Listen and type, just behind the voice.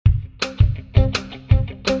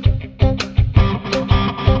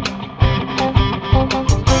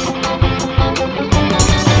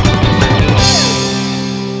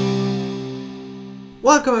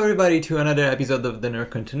Welcome everybody to another episode of the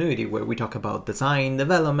Nerd Continuity, where we talk about design,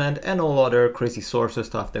 development, and all other crazy source of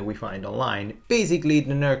stuff that we find online. Basically,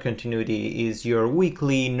 the Nerd Continuity is your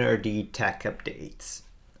weekly nerdy tech updates.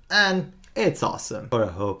 And it's awesome, or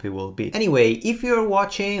I hope it will be. Anyway, if you're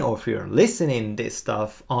watching or if you're listening this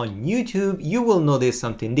stuff on YouTube, you will notice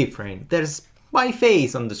something different. There's my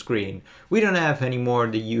face on the screen. We don't have anymore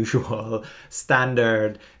the usual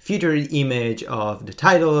standard featured image of the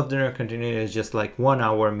title of the Nerd Continuity. It's just like 1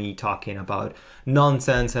 hour me talking about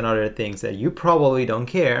nonsense and other things that you probably don't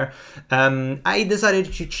care. I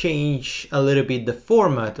decided to change a little bit the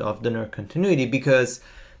format of the Nerd Continuity because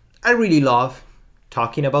I really love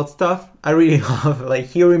talking about stuff. I really love like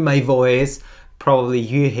hearing my voice. Probably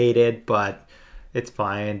you hate it, but it's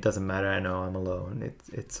fine, it doesn't matter, I know I'm alone,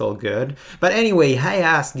 it's all good. But anyway, I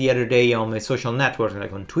asked the other day on my social networks,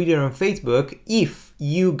 like on Twitter and Facebook, if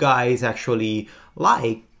you guys actually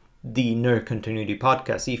like the Nerd Continuity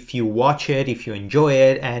podcast, if you watch it, if you enjoy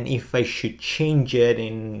it, and if I should change it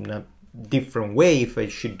in a different way, if I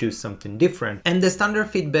should do something different. And the standard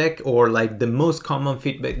feedback, or like the most common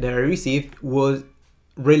feedback that I received, was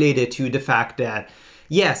related to the fact that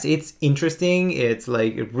yes, it's interesting. It's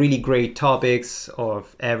like really great topics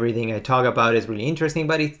of everything I talk about is really interesting,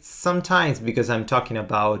 but it's sometimes because I'm talking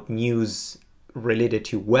about news related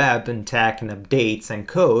to web and tech and updates and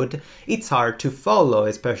code, it's hard to follow,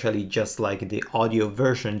 especially just like the audio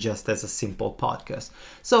version, just as a simple podcast.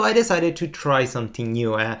 So I decided to try something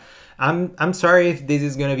new. I'm sorry if this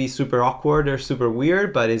is gonna be super awkward or super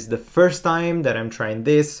weird, but it's the first time that I'm trying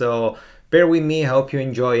this, so bear with me, I hope you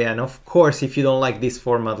enjoy it. And of course, if you don't like this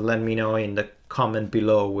format, let me know in the comment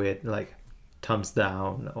below with like thumbs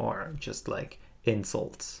down or just like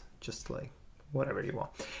insults, just like whatever you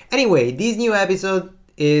want. Anyway, this new episode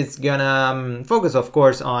is gonna focus, of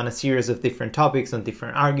course, on a series of different topics and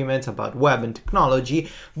different arguments about web and technology,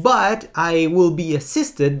 but I will be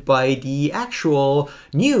assisted by the actual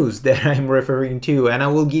news that I'm referring to, and I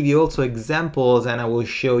will give you also examples, and I will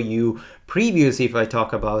show you previews if I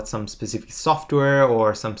talk about some specific software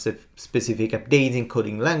or some specific updates in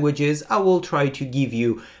coding languages. I will try to give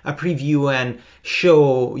you a preview and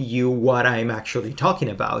show you what I'm actually talking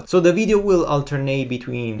about. So the video will alternate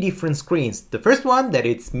between different screens. The first one, that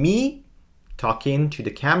it's me talking to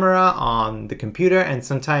the camera on the computer, and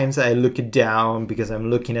sometimes I look it down because I'm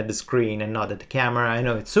looking at the screen and not at the camera. I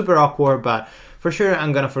know it's super awkward, but for sure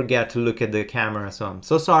I'm gonna forget to look at the camera, so I'm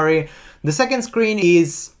so sorry. The second screen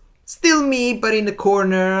is still me, but in the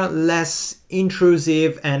corner, less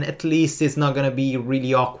intrusive, and at least it's not gonna be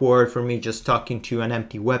really awkward for me just talking to an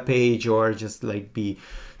empty web page or just like be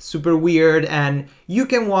super weird. And you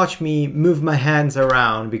can watch me move my hands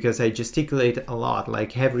around because I gesticulate a lot.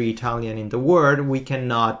 Like every Italian in the world, we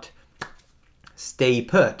cannot stay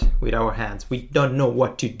put with our hands. We don't know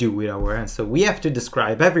what to do with our hands, so we have to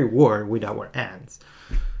describe every word with our hands.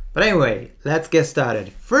 But anyway, let's get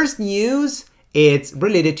started. First news, it's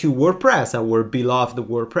related to WordPress, our beloved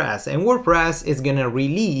WordPress. And WordPress is gonna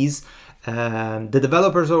release, the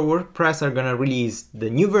developers of WordPress are gonna release the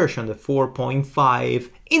new version, the 4.5,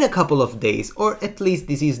 in a couple of days, or at least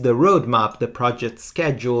this is the roadmap, the project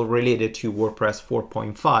schedule related to WordPress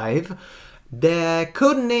 4.5. The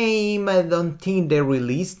code name, I don't think they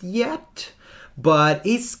released yet, but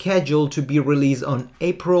it's scheduled to be released on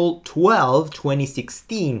April 12,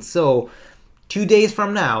 2016. So 2 days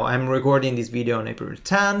from now. I'm recording this video on April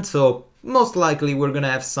 10th, so most likely we're gonna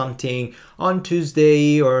have something on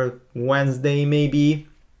Tuesday or Wednesday maybe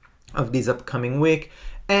of this upcoming week.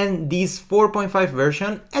 And this 4.5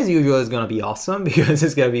 version, as usual, is gonna be awesome because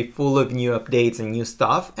it's gonna be full of new updates and new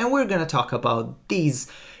stuff. And we're gonna talk about these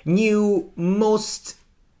new most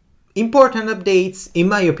important updates, in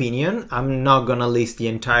my opinion. I'm not gonna list the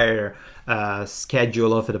entire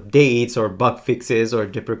schedule of updates or bug fixes or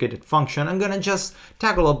deprecated function. I'm gonna just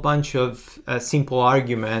tackle a bunch of simple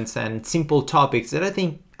arguments and simple topics that I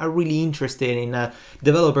think are really interesting in a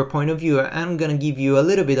developer point of view. I'm gonna give you a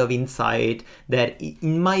little bit of insight that,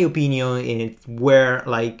 in my opinion, it's where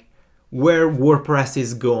WordPress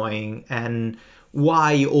is going and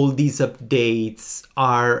why all these updates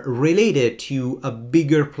are related to a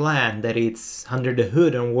bigger plan that it's under the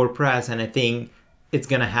hood on WordPress, and I think it's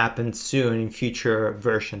gonna happen soon in future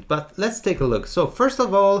versions. But let's take a look. So first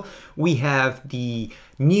of all, we have the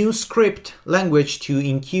new script language to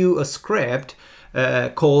enqueue a script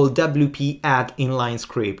called WP add inline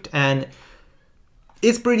script. And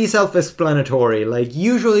it's pretty self-explanatory. Like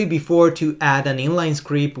usually before, to add an inline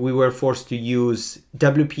script, we were forced to use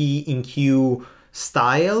WP enqueue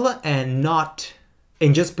style and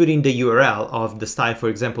just put in the URL of the style. For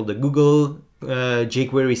example, the Google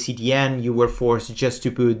jQuery CDN, you were forced just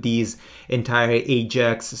to put these entire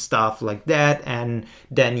Ajax stuff like that, and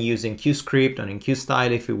then using QScript or in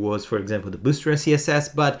QStyle if it was, for example, the Bootstrap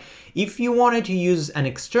CSS. But if you wanted to use an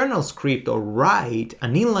external script or write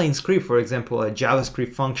an inline script, for example, a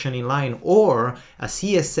JavaScript function inline or a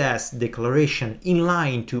CSS declaration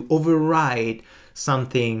inline to override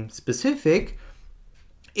something specific,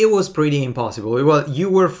 it was pretty impossible. Well, you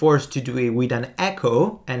were forced to do it with an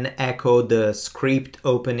echo and echo the script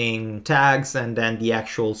opening tags and then the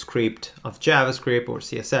actual script of JavaScript or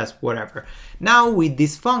CSS, whatever. Now with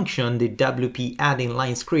this function, the WP add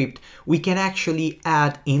inline script, we can actually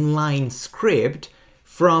add inline script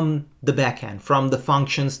from the backend, from the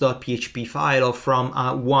functions.php file or from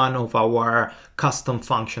one of our custom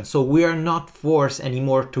functions. So we are not forced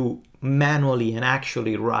anymore to manually and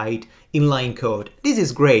actually write inline code. This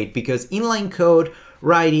is great because inline code,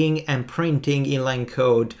 writing and printing inline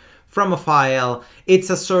code from a file, it's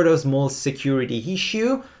a sort of small security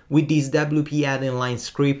issue. With this WP add inline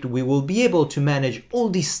script, we will be able to manage all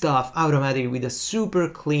this stuff automatically with a super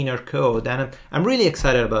cleaner code. And I'm really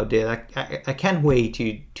excited about this. I can't wait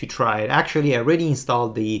to try it. Actually, I already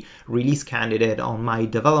installed the release candidate on my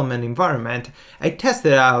development environment. I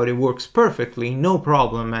tested it out, it works perfectly, no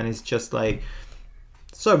problem, and it's just like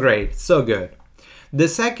so great, so good. The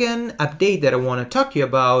second update that I want to talk to you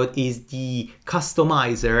about is the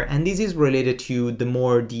customizer, and this is related to the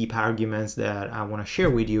more deep arguments that I want to share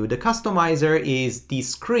with you. The customizer is the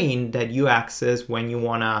screen that you access when you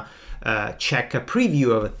want to check a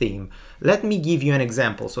preview of a theme. Let me give you an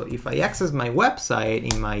example. So if I access my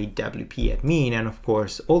website in my WP admin, and of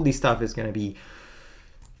course all this stuff is going to be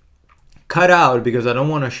cut out because I don't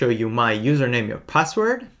want to show you my username or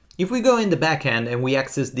password. If we go in the backend and we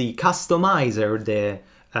access the customizer, the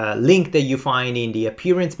link that you find in the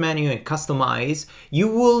appearance menu and customize, you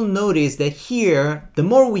will notice that here, the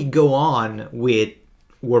more we go on with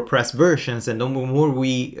WordPress versions and the more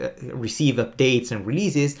we receive updates and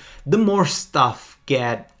releases, the more stuff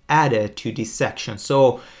get added to this section.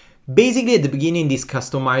 So basically at the beginning, this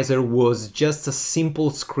customizer was just a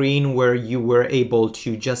simple screen where you were able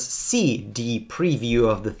to just see the preview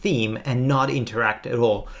of the theme and not interact at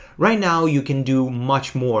all. Right now, you can do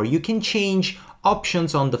much more. You can change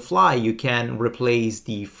options on the fly. You can replace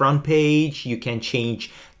the front page. You can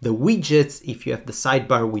change the widgets if you have the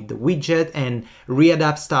sidebar with the widget and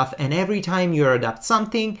readapt stuff. And every time you adapt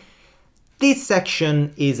something, this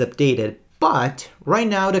section is updated. But right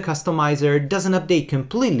now the customizer doesn't update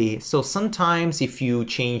completely. So sometimes if you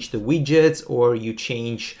change the widgets or you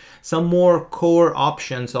change some more core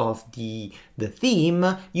options of the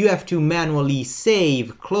theme, you have to manually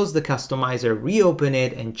save, close the customizer, reopen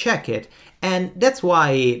it and check it. And that's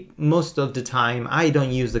why most of the time I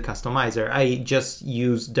don't use the customizer. I just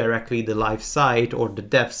use directly the live site or the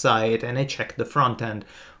dev site and I check the front end.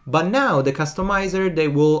 But now the customizer, they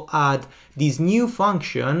will add this new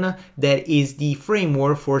function that is the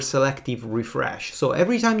framework for selective refresh. So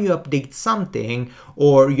every time you update something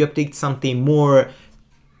or you update something more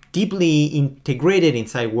deeply integrated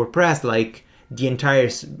inside WordPress, like the entire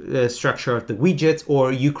structure of the widgets,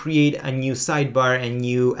 or you create a new sidebar and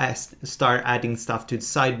you start adding stuff to the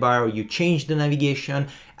sidebar, or you change the navigation,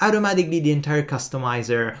 automatically the entire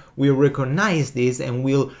customizer will recognize this and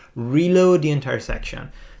will reload the entire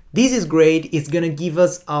section. This is great. It's going to give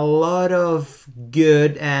us a lot of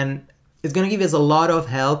good and it's going to give us a lot of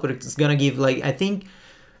help, but it's going to give, like, I think,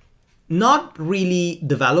 not really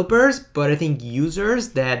developers, but I think users,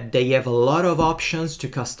 that they have a lot of options to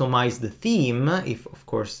customize the theme, if of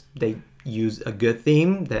course they use a good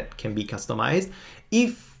theme that can be customized.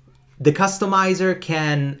 If the customizer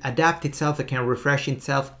can adapt itself, it can refresh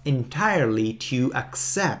itself entirely to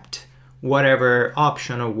accept whatever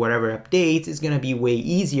option or whatever updates, is going to be way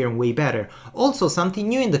easier and way better. Also, something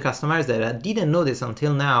new in the customizer that I didn't notice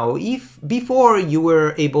until now, if before you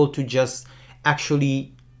were able to just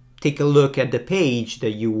actually take a look at the page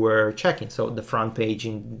that you were checking, so the front page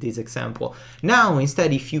in this example. Now,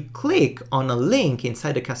 instead, if you click on a link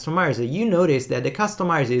inside the customizer, you notice that the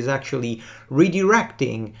customizer is actually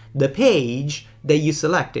redirecting the page that you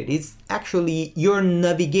selected. It's actually, you're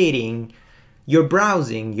navigating, you're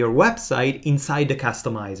browsing your website inside the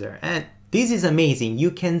customizer. And this is amazing.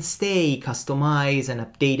 You can stay, customize and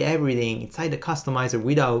update everything inside the customizer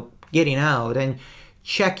without getting out and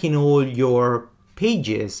checking all your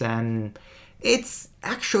pages, and it's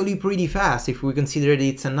actually pretty fast if we consider that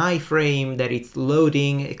it's an iframe, that it's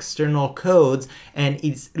loading external codes and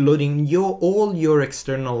it's loading all your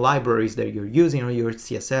external libraries that you're using, or your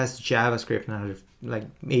CSS, JavaScript, and like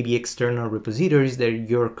maybe external repositories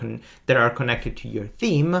that are connected to your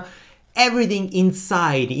theme. everything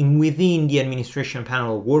inside, within the administration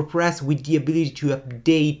panel of WordPress, with the ability to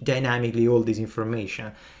update dynamically all this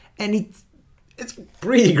information. And it's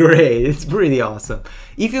pretty great. It's pretty awesome.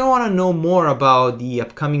 If you want to know more about the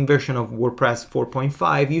upcoming version of WordPress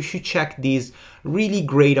 4.5, you should check this really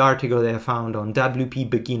great article that I found on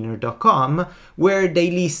wpbeginner.com, where they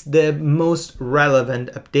list the most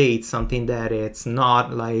relevant updates, something that it's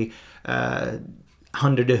not like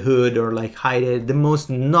under the hood or like hide the most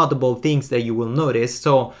notable things that you will notice.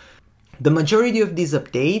 So the majority of these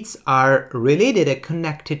updates are related and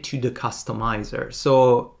connected to the customizer.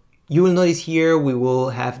 So you will notice here we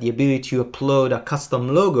will have the ability to upload a custom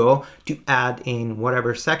logo to add in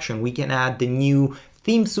whatever section. We can add the new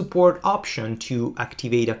theme support option to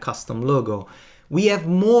activate a custom logo. We have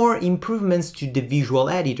more improvements to the visual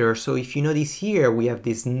editor. So if you notice here, we have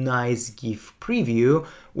this nice GIF preview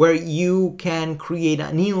where you can create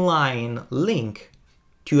an inline link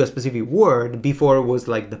to a specific word. Before it was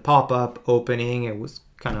like the pop-up opening, it was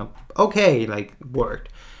kind of okay, like worked.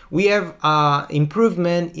 We have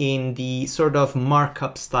improvement in the sort of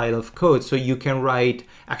markup style of code. So you can write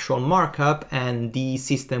actual markup and the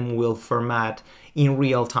system will format in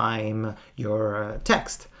real time your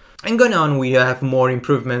text. And going on, we have more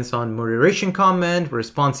improvements on moderation comment,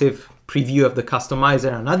 responsive preview of the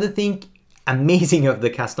customizer. Another thing amazing of the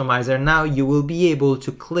customizer, now you will be able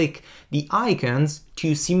to click the icons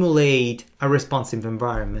to simulate a responsive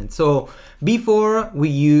environment. So before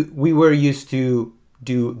we were used to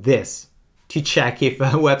do this to check if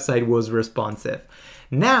a website was responsive.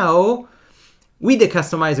 Now, with the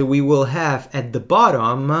customizer, we will have at the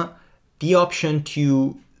bottom the option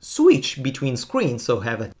to switch between screens, so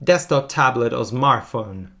have a desktop, tablet, or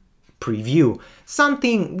smartphone preview.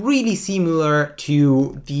 Something really similar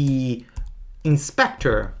to the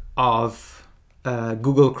inspector of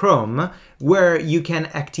Google Chrome, where you can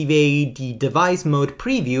activate the device mode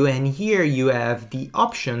preview, and here you have the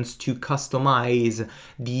options to customize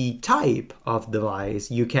the type of device.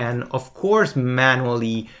 You can, of course,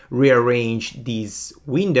 manually rearrange this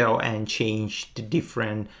window and change the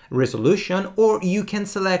different resolution, or you can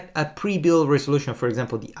select a pre-built resolution. For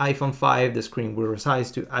example, the iPhone 5, the screen will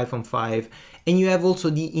resize to iPhone 5, and you have also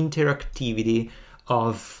the interactivity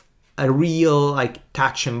of a real like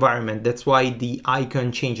touch environment. That's why the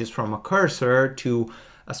icon changes from a cursor to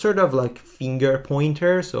a sort of like finger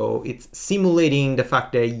pointer. So it's simulating the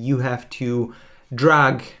fact that you have to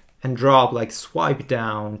drag and drop, like swipe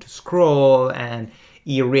down to scroll, and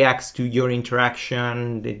it reacts to your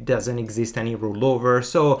interaction. It doesn't exist any rollover.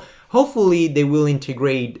 So hopefully they will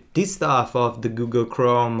integrate this stuff of the Google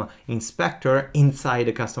Chrome inspector inside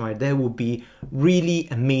the customer. That would be really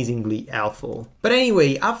amazingly helpful. But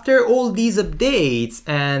anyway, after all these updates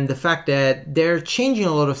and the fact that they're changing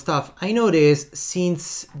a lot of stuff, I noticed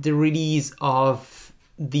since the release of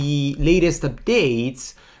the latest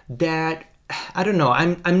updates that, I don't know,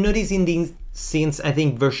 I'm noticing things since I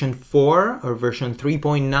think version 4 or version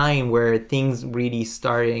 3.9, where things really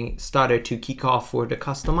started to kick off for the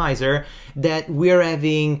customizer, that we're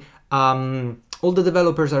having all the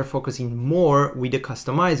developers are focusing more with the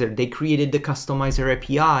customizer. They created the customizer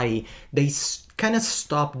API. They kind of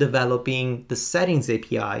stopped developing the settings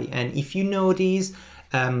API. And if you notice,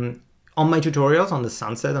 on my tutorials, on the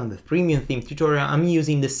Sunset, on the premium theme tutorial, I'm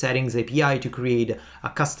using the settings API to create a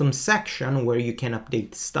custom section where you can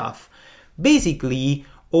update stuff. Basically,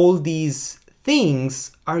 all these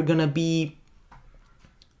things are gonna be,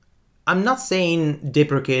 I'm not saying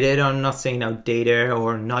deprecated, I'm not saying outdated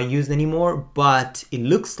or not used anymore, but it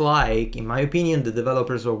looks like, in my opinion, the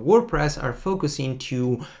developers of WordPress are focusing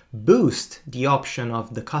to boost the option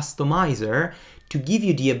of the customizer to give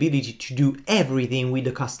you the ability to do everything with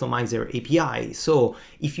the customizer API. So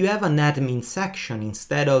if you have an admin section,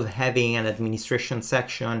 instead of having an administration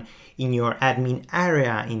section in your admin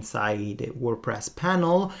area inside the WordPress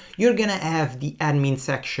panel, you're gonna have the admin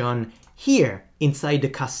section here inside the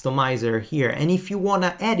customizer here. And if you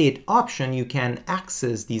wanna edit option, you can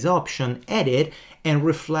access this option, edit, and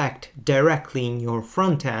reflect directly in your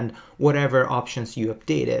front end whatever options you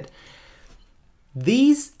updated.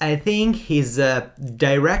 This, I think, is a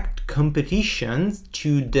direct competition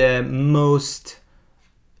to the most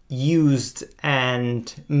used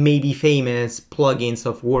and maybe famous plugins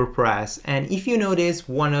of WordPress. And if you notice,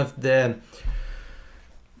 one of the,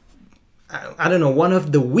 I don't know, one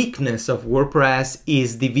of the weakness of WordPress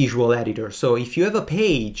is the visual editor. So if you have a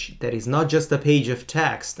page that is not just a page of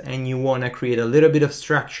text and you want to create a little bit of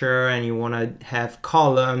structure and you want to have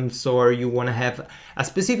columns, or you want to have a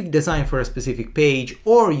specific design for a specific page,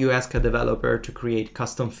 or you ask a developer to create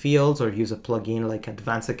custom fields or use a plugin like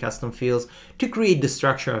Advanced Custom Fields to create the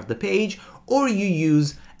structure of the page, or you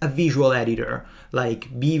use a visual editor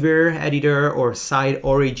like Beaver editor or Site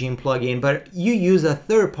Origin plugin, but you use a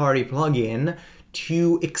third-party plugin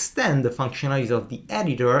to extend the functionalities of the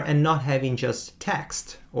editor and not having just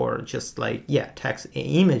text or just like, text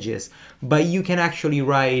images, but you can actually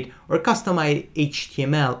write or customize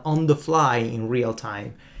HTML on the fly in real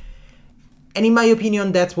time. And in my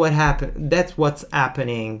opinion, that's what's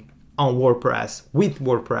happening on WordPress with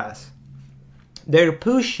WordPress. They're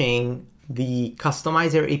pushing the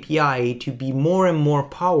Customizer API to be more and more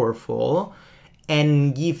powerful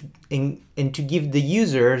and to give the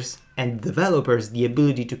users and developers the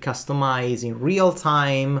ability to customize in real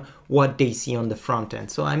time what they see on the front end.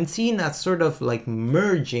 So I'm seeing that sort of like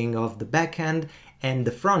merging of the back end and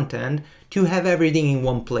the front end to have everything in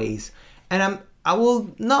one place. And I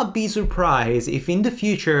will not be surprised if in the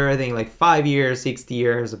future, I think like 5 years, 6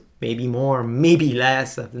 years, maybe more, maybe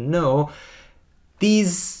less, I don't know,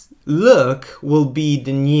 these look will be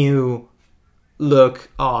the new look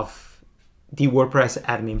of the WordPress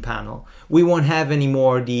admin panel. We won't have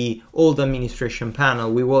anymore the old administration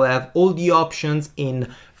panel. We will have all the options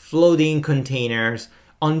in floating containers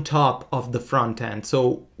on top of the front end.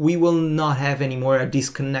 So we will not have anymore a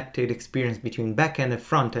disconnected experience between backend and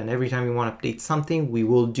front end. Every time we want to update something, we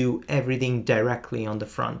will do everything directly on the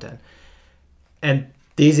front end. And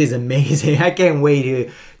this is amazing. I can't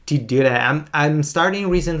wait to do that. I'm starting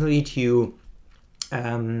recently to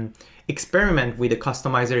experiment with the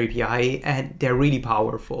Customizer API, and they're really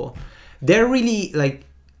powerful. They're really like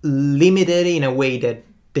limited in a way that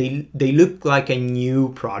they look like a new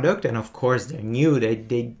product, and of course they're new.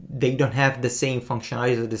 They don't have the same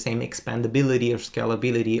functionalities or the same expandability or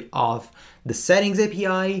scalability of the Settings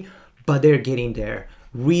API, but they're getting there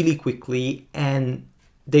really quickly, and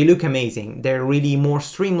they look amazing. They're really more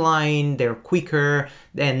streamlined, they're quicker,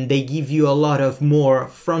 and they give you a lot of more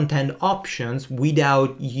front-end options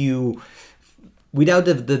without the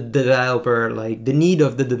developer, like the need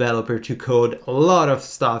of the developer to code a lot of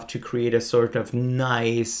stuff to create a sort of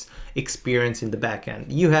nice experience in the back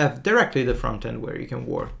end. You have directly the front end where you can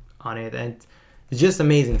work on it, and it's just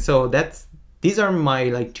amazing. So these are my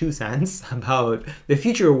like 2 cents about the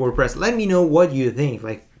future of WordPress. Let me know what you think.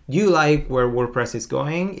 Like, do you like where WordPress is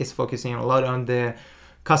going? It's focusing a lot on the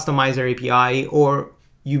Customizer API, or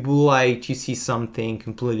you would like to see something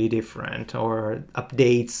completely different or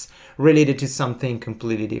updates related to something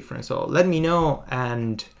completely different? So let me know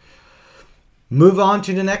and move on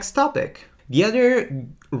to the next topic. The other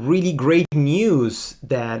really great news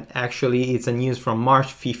that actually it's a news from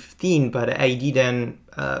March 15, but I didn't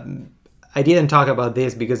talk about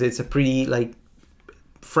this because it's a pretty like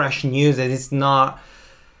fresh news, and it's not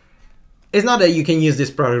that you can use this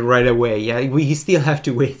product right away. Yeah, we still have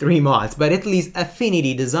to wait 3 months, but at least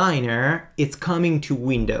Affinity Designer, it's coming to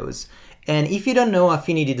Windows. And if you don't know,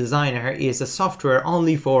 Affinity Designer is a software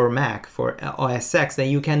only for Mac, for OS X, that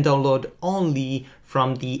you can download only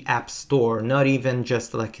from the App Store, not even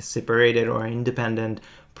just like a separated or independent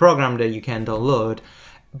program that you can download.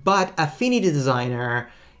 But Affinity Designer,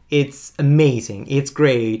 it's amazing, it's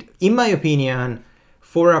great. In my opinion,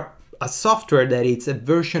 for a software that it's a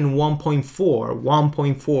version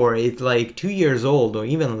 1.4, it's like 2 years old or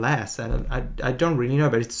even less. I don't really know,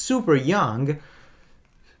 but it's super young.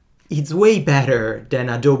 It's way better than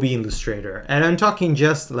Adobe Illustrator. And I'm talking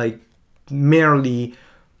just like merely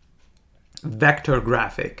vector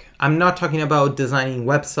graphic. I'm not talking about designing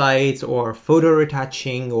websites or photo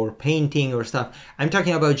retouching or painting or stuff. I'm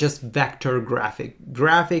talking about just vector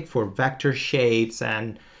graphic for vector shapes,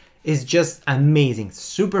 and it's just amazing.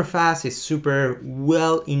 Super fast, it's super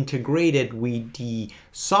well integrated with the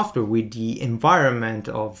software, with the environment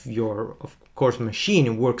of your, of course, machine.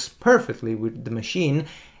 It works perfectly with the machine,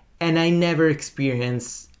 and I never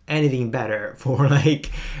experienced anything better for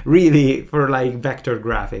like vector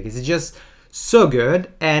graphic. It's just so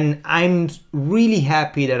good, and I'm really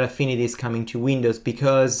happy that Affinity is coming to Windows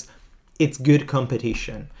because it's good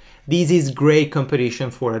competition. This is great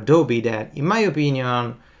competition for Adobe that, in my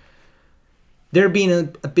opinion, they're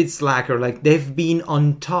being a bit slacker. Like, they've been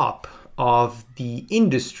on top of the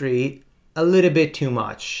industry a little bit too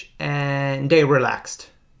much, and they relaxed.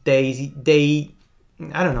 They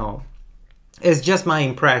I don't know. It's just my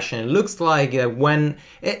impression. It looks like when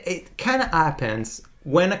it kind of happens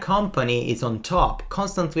when a company is on top,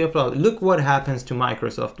 constantly upload, look what happens to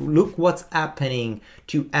Microsoft, look what's happening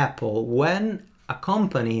to Apple. When a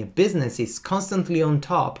company, a business is constantly on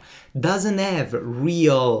top, doesn't have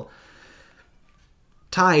real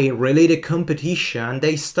tie-related competition,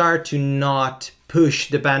 they start to not push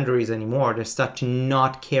the boundaries anymore. They start to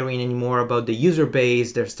not caring anymore about the user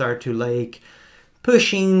base. They start to like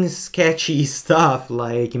pushing sketchy stuff.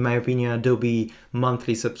 Like, in my opinion, Adobe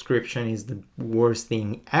monthly subscription is the worst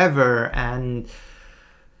thing ever. And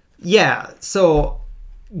yeah, so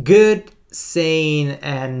good, sane,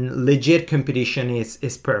 and legit competition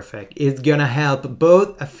is perfect. It's gonna help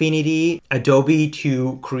both Affinity, Adobe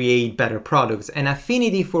to create better products. And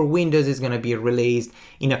Affinity for Windows is gonna be released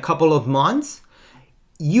in a couple of months.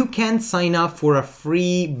 You can sign up for a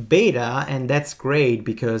free beta, and that's great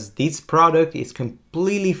because this product is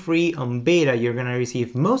completely free on beta. You're gonna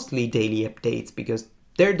receive mostly daily updates because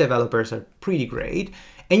their developers are pretty great,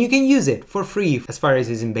 and you can use it for free as far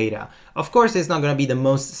as it's in beta. Of course, it's not gonna be the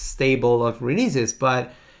most stable of releases,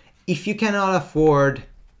 but if you cannot afford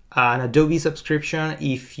an Adobe subscription,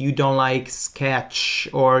 if you don't like Sketch,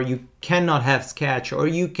 or you cannot have Sketch, or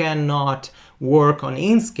you cannot work on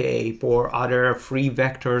Inkscape or other free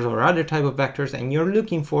vectors or other type of vectors, and you're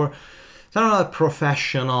looking for sort of a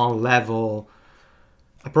professional level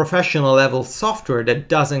software that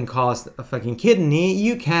doesn't cost a fucking kidney,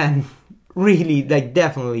 you can really like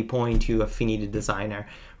definitely point to Affinity Designer.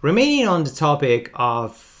 Remaining on the topic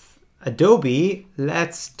of Adobe,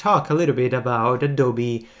 let's talk a little bit about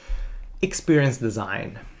Adobe Experience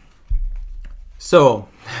Design. So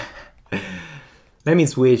let me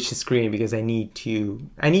switch the screen because I need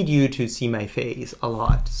you to see my face a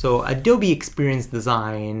lot. So Adobe Experience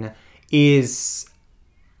Design is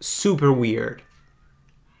super weird.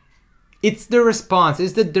 It's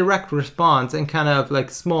the direct response and kind of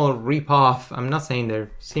like small ripoff. I'm not saying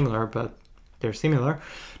they're similar, but they're similar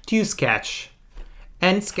to Sketch.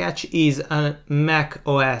 And Sketch is a Mac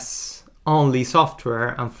OS only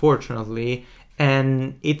software, unfortunately,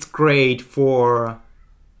 and it's great for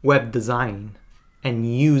web design and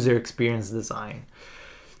user experience design.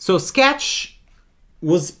 So Sketch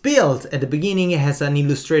was built at the beginning as an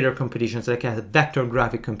Illustrator competition, so like a vector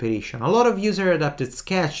graphic competition. A lot of users adapted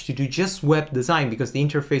Sketch to do just web design because the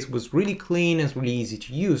interface was really clean and really easy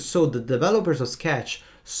to use. So the developers of Sketch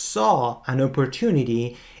saw an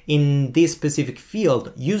opportunity in this specific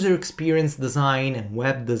field, user experience design and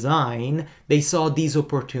web design. They saw this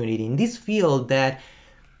opportunity in this field that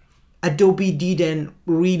Adobe didn't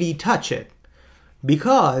really touch it.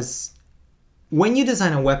 Because when you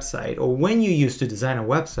design a website, or when you used to design a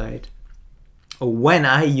website, or when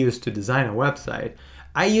I used to design a website,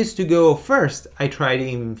 I used to go first, I tried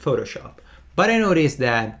in Photoshop. But I noticed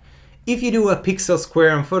that if you do a pixel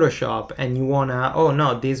square in Photoshop and you wanna, oh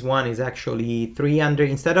no, this one is actually 300,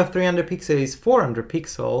 instead of 300 pixels, is 400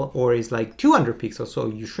 pixel, or is like 200 pixels, so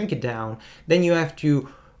you shrink it down, then you have to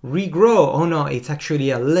regrow. Oh no, it's actually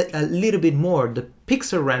a little bit more. The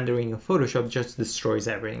pixel rendering of Photoshop just destroys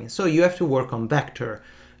everything. So you have to work on vector.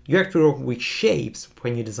 You have to work with shapes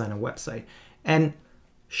when you design a website. And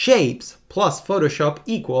shapes plus Photoshop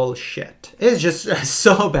equals shit. It's just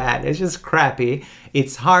so bad. It's just crappy.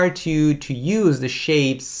 It's hard to use. The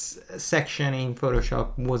shapes section in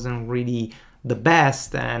Photoshop wasn't really the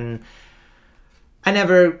best, and I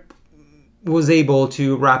never was able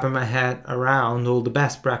to wrap my head around all the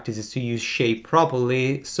best practices to use shape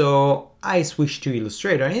properly, so I switched to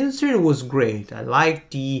Illustrator. And Illustrator was great. I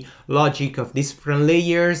liked the logic of different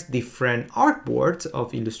layers, different artboards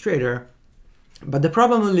of Illustrator. But the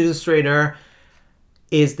problem with Illustrator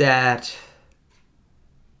is that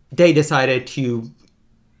they decided to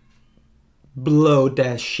blow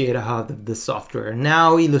that shit out of the software.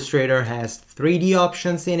 Now Illustrator has 3D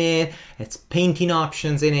options in it, it's painting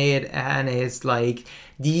options in it, and it's like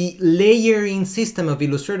the layering system of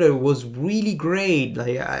Illustrator was really great.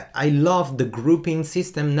 Like I love the grouping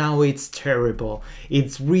system. Now it's terrible.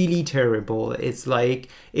 It's really terrible. It's like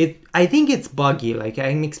I think it's buggy. Like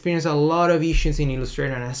I'm experiencing a lot of issues in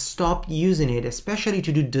Illustrator, and I stopped using it, especially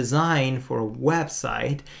to do design for a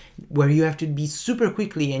website where you have to be super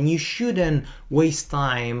quickly and you shouldn't waste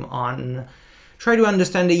time on try to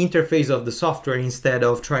understand the interface of the software instead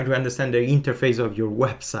of trying to understand the interface of your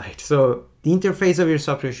website. So the interface of your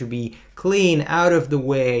software should be clean, out of the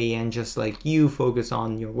way, and just like you focus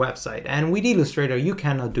on your website. And with Illustrator, you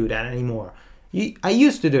cannot do that anymore. I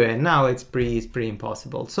used to do it, now it's pretty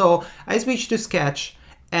impossible. So I switched to Sketch,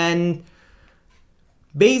 and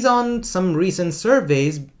based on some recent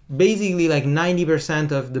surveys, basically like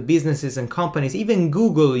 90% of the businesses and companies, even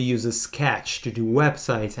Google uses Sketch to do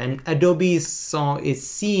websites, and Adobe is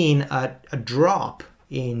seeing a drop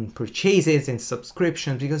in purchases and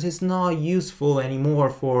subscriptions because it's not useful anymore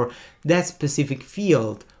for that specific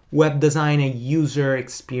field, web design and user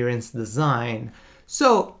experience design.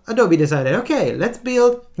 So Adobe decided, okay, let's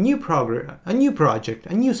build a new program, a new project,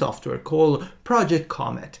 a new software called Project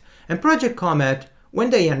Comet. And Project Comet, when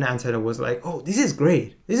they announced it, I was like, oh, this is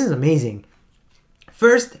great. This is amazing.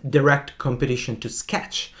 First, direct competition to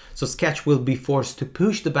Sketch. So Sketch will be forced to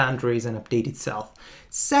push the boundaries and update itself.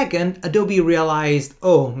 Second, Adobe realized,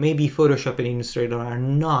 oh, maybe Photoshop and Illustrator are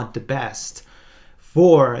not the best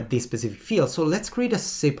for this specific field. So let's create a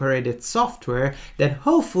separated software that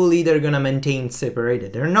hopefully they're gonna maintain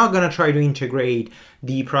separated. They're not gonna try to integrate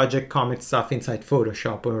the Project Comet stuff inside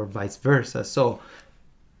Photoshop or vice versa. So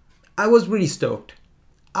I was really stoked.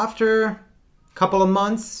 After a couple of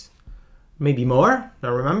months, maybe more, I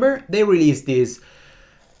don't remember, they released this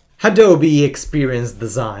Adobe Experience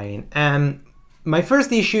Design. And my first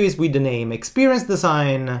issue is with the name. Experience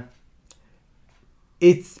Design,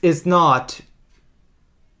 it's nothing.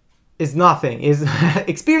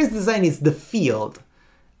 Experience Design is the field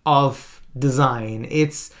of design.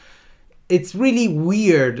 It's really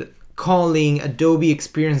weird calling Adobe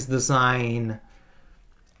Experience Design,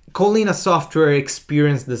 calling a software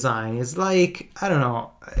Experience Design. It's like, I don't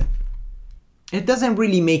know, it doesn't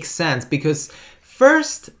really make sense because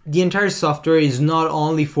first, the entire software is not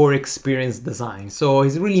only for experience design, so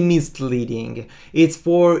it's really misleading. It's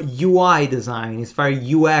for UI design, it's for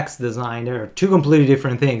UX design. There are two completely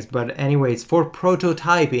different things, but anyway, it's for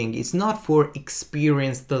prototyping. It's not for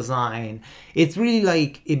experience design. It's really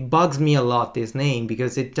like, it bugs me a lot, this name,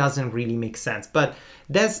 because it doesn't really make sense. But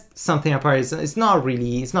that's something apart. It's not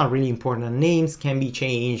really important. Names can be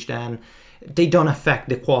changed and they don't affect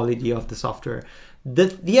the quality of the software.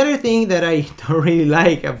 The other thing that I don't really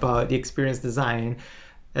like about the Experience Design,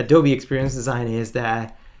 Adobe Experience Design, is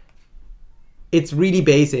that it's really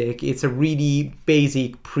basic. It's a really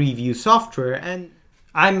basic preview software, and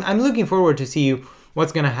I'm looking forward to see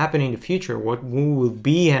what's going to happen in the future, what will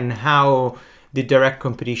be, and how the direct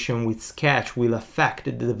competition with Sketch will affect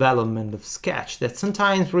the development of Sketch. That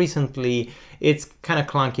sometimes recently it's kind of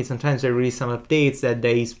clunky. Sometimes they release some updates that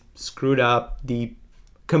they screwed up the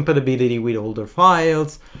compatibility with older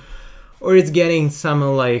files, or it's getting some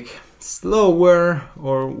like slower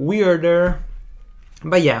or weirder.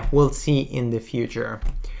 But yeah, we'll see in the future.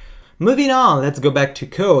 Moving on, let's go back to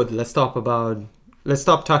code. Let's stop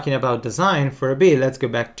talking about design for a bit. Let's go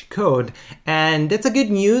back to code. And that's a good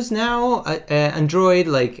news now. Android,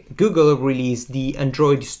 like Google released the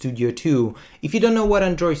Android Studio 2. If you don't know what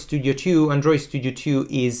Android Studio 2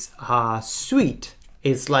 is a suite.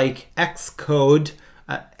 It's like Xcode,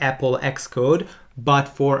 Apple Xcode, but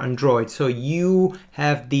for Android. So you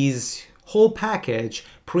have this whole package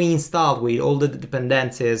pre-installed with all the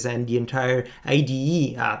dependencies and the entire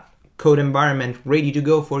IDE code environment ready to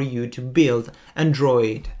go for you to build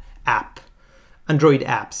Android apps.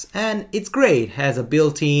 And it's great. It has a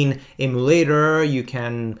built-in emulator. You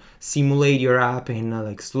can simulate your app in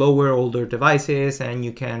like slower, older devices, and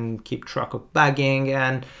you can keep track of bugging,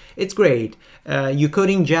 and it's great. You code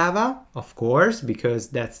in Java, of course, because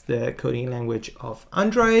that's the coding language of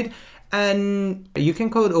Android. And you can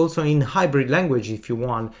code also in hybrid languages if you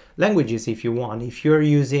want. If you're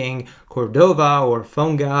using Cordova or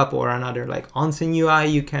PhoneGap or another like Onsen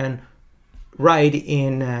UI, you can write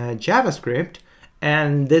in JavaScript,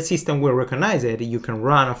 and the system will recognize it. You can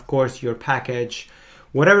run, of course, your package.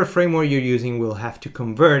 Whatever framework you're using will have to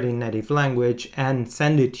convert in native language and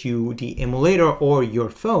send it to the emulator or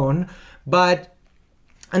your phone. But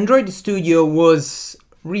Android Studio was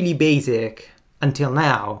really basic until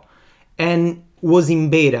now, and was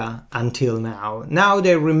in beta until now. Now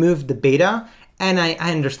they removed the beta, and I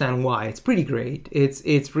understand why. It's pretty great.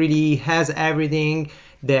 It's really has everything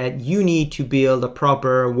that you need to build a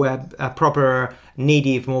proper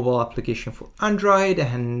native mobile application for Android,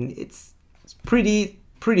 and it's pretty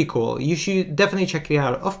cool. You should definitely check it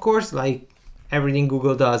out. Of course, like everything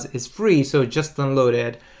Google does is free, so just download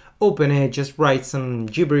it, open it, just write some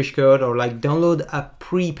gibberish code, or like download a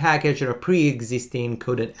pre-packaged or a pre-existing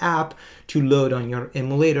coded app to load on your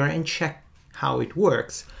emulator and check how it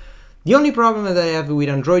works. The only problem that I have with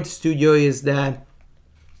Android Studio is that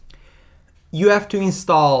you have to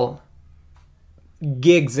install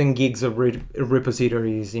gigs and gigs of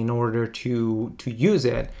repositories in order to use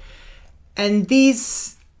it. And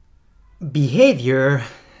this behavior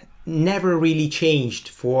never really changed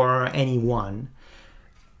for anyone.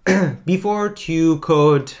 Before, to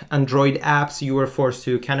code Android apps, you were forced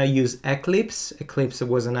to kind of use Eclipse. Eclipse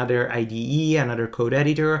was another IDE, another code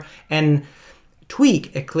editor, and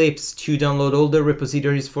tweak Eclipse to download all the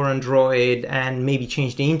repositories for Android and maybe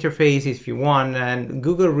change the interface if you want. And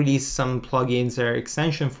Google released some plugins or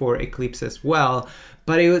extension for Eclipse as well,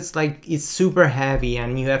 but it was like, it's super heavy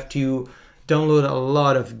and you have to download a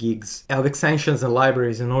lot of gigs of extensions and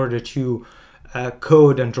libraries in order to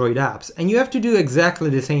code Android apps. And you have to do exactly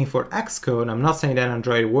the same for Xcode. I'm not saying that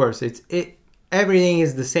Android works. Everything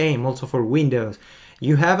is the same also for Windows.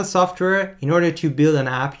 You have a software, in order to build an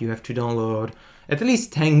app, you have to download at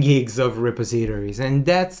least 10 gigs of repositories. And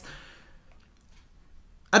that's,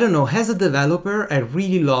 I don't know, as a developer, I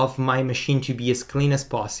really love my machine to be as clean as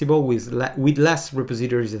possible with less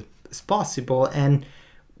repositories as possible. And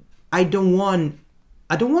I don't want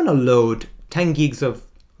to load 10 gigs of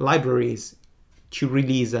libraries to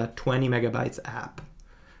release a 20 megabytes app.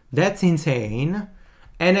 That's insane.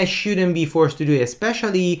 And I shouldn't be forced to do it,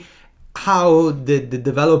 especially how the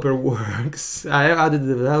developer works, how the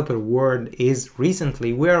developer world is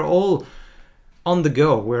recently. We're all on the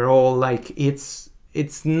go. We're all like, it's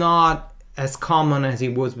not as common as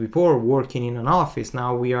it was before working in an office.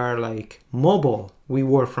 Now we are like mobile. We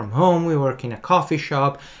work from home, we work in a coffee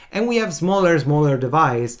shop, and we have smaller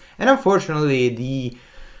device. And unfortunately, the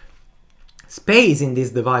space in this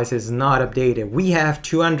device is not updated. We have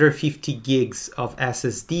 250 gigs of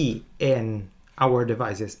SSD in our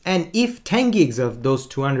devices. And if 10 gigs of those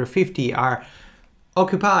 250 are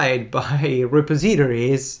occupied by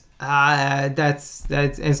repositories,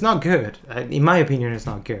 it's not good. In my opinion, it's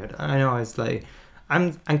not good. I know it's like,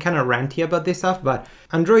 I'm kind of ranty about this stuff, but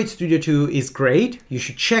Android Studio 2 is great. You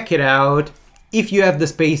should check it out. If you have the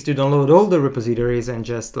space to download all the repositories and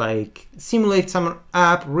just like simulate some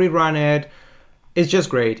app, rerun it, it's just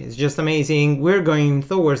great. It's just amazing. We're going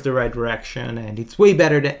towards the right direction, and it's way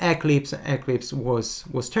better than Eclipse. Eclipse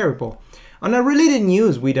was terrible. On a related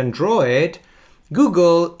news with Android,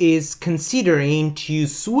 Google is considering to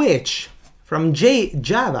switch from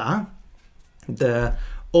Java, the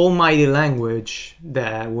almighty language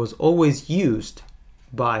that was always used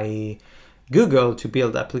by Google to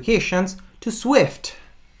build applications, to Swift.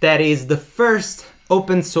 That is the first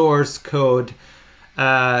open source coding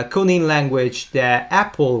language that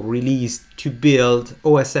Apple released to build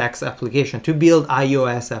OS X application, to build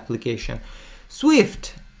iOS application.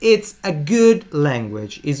 Swift, it's a good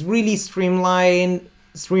language. It's really streamlined,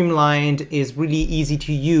 is really easy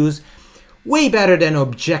to use. Way better than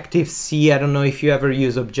Objective-C. I don't know if you ever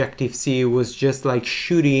use Objective-C. It was just like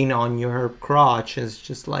shooting on your crotch. It's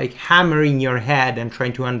just like hammering your head and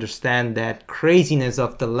trying to understand that craziness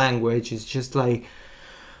of the language. It's just like,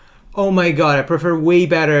 oh my god, I prefer way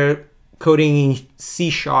better coding in C#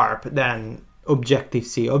 than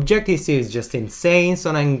Objective-C. Objective-C is just insane, so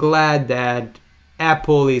I'm glad that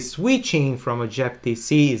Apple is switching from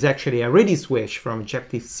Objective-C. It's actually already switched from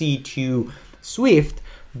Objective-C to Swift.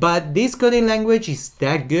 But this coding language is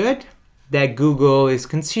that good that Google is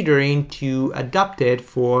considering to adopt it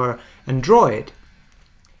for Android.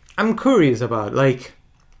 I'm curious about, like,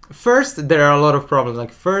 first, there are a lot of problems.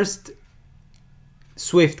 Like, first,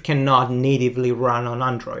 Swift cannot natively run on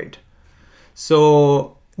Android.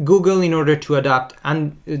 So Google, in order to adapt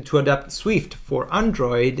Swift for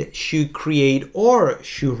Android, should create or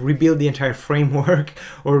should rebuild the entire framework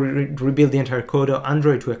or rebuild the entire code of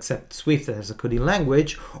Android to accept Swift as a coding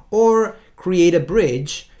language, or create a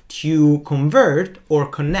bridge to convert or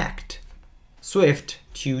connect Swift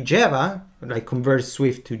to Java, like convert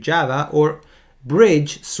Swift to Java, or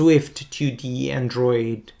bridge Swift to the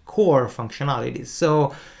Android core functionalities.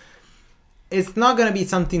 So it's not going to be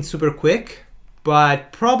something super quick,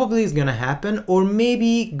 but probably is going to happen. Or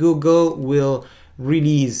maybe Google will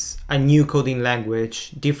release a new coding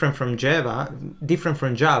language different from Java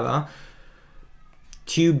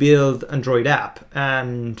to build Android app,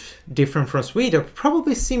 and different from Swift, or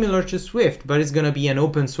probably similar to Swift, but it's going to be an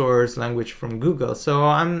open source language from Google. So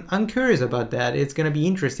I'm curious about that. It's going to be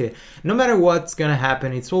interesting. No matter what's going to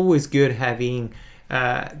happen, it's always good having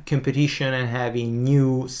competition and having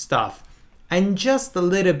new stuff. I'm just a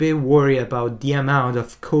little bit worried about the amount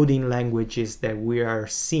of coding languages that we are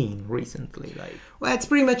seeing recently. Well, that's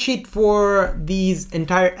pretty much it for this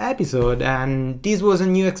entire episode, and this was a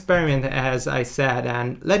new experiment, as I said.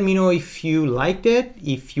 And let me know if you liked it,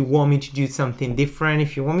 if you want me to do something different,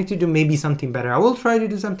 if you want me to do maybe something better. I will try to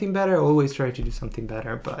do something better. I always try to do something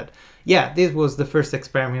better. But yeah, this was the first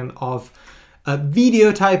experiment of a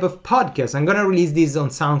video type of podcast. I'm gonna release this on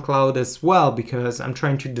SoundCloud as well, because I'm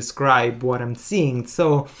trying to describe what I'm seeing.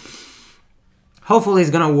 So Hopefully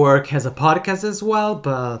it's gonna work as a podcast as well,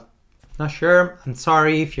 but not sure. I'm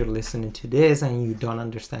sorry if you're listening to this and you don't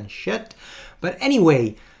understand shit. But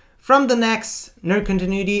anyway, from the next Nerd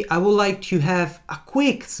Continuity, I would like to have a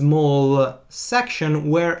quick small section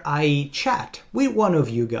where I chat with one of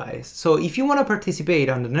you guys. So if you want to participate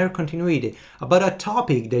on the Nerd Continuity about a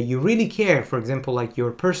topic that you really care, for example, like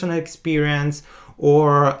your personal experience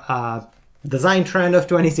or design trend of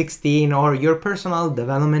 2016 or your personal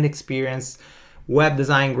development experience, web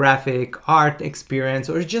design, graphic, art experience,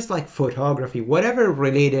 or just like photography, whatever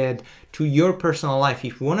related to your personal life,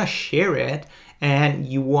 if you want to share it and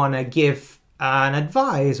you want to give an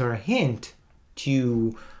advice or a hint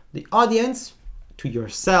to the audience, to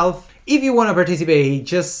yourself, if you want to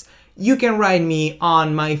participate, you can write me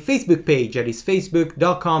on my Facebook page. That is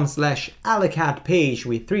facebook.com/alleycat page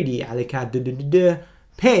with 3D, alleycat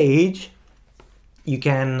page. You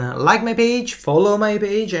can like my page, follow my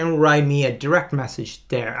page, and write me a direct message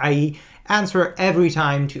there. I answer every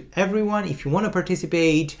time to everyone. If you want to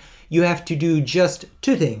participate, you have to do just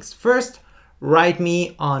two things. First, write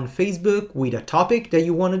me on Facebook with a topic that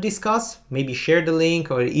you want to discuss. Maybe share the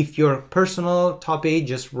link, or if your personal topic,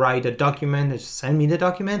 just write a document and just send me the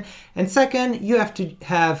document. And second, you have to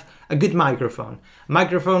have a good microphone. A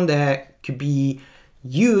microphone that could be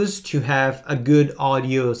used to have a good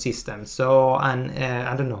audio system. So I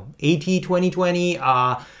don't know, AT2020,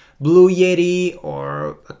 Blue Yeti,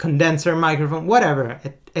 or a condenser microphone, whatever.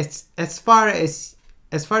 As far as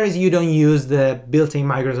you don't use the built-in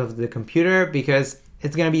micros of the computer, because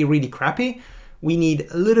it's gonna be really crappy. We need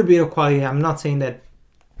a little bit of quality. I'm not saying that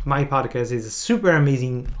my podcast is a super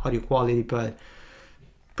amazing audio quality, but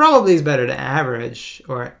probably is better than average,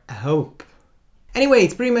 or I hope. Anyway,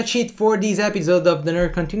 it's pretty much it for this episode of the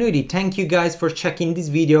Nerd Continuity. Thank you guys for checking this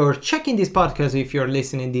video or checking this podcast if you're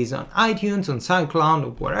listening to this on iTunes, on SoundCloud, or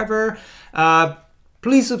wherever.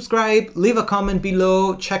 Please subscribe, leave a comment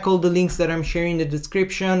below, check all the links that I'm sharing in the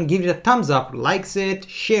description, give it a thumbs up, likes it,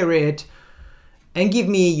 share it, and give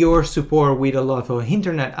me your support with a lot of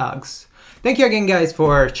internet hugs. Thank you again, guys,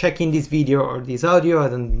 for checking this video or this audio. I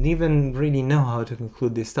don't even really know how to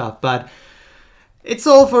conclude this stuff, but it's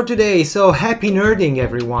all for today. So happy nerding,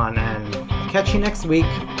 everyone, and catch you next week.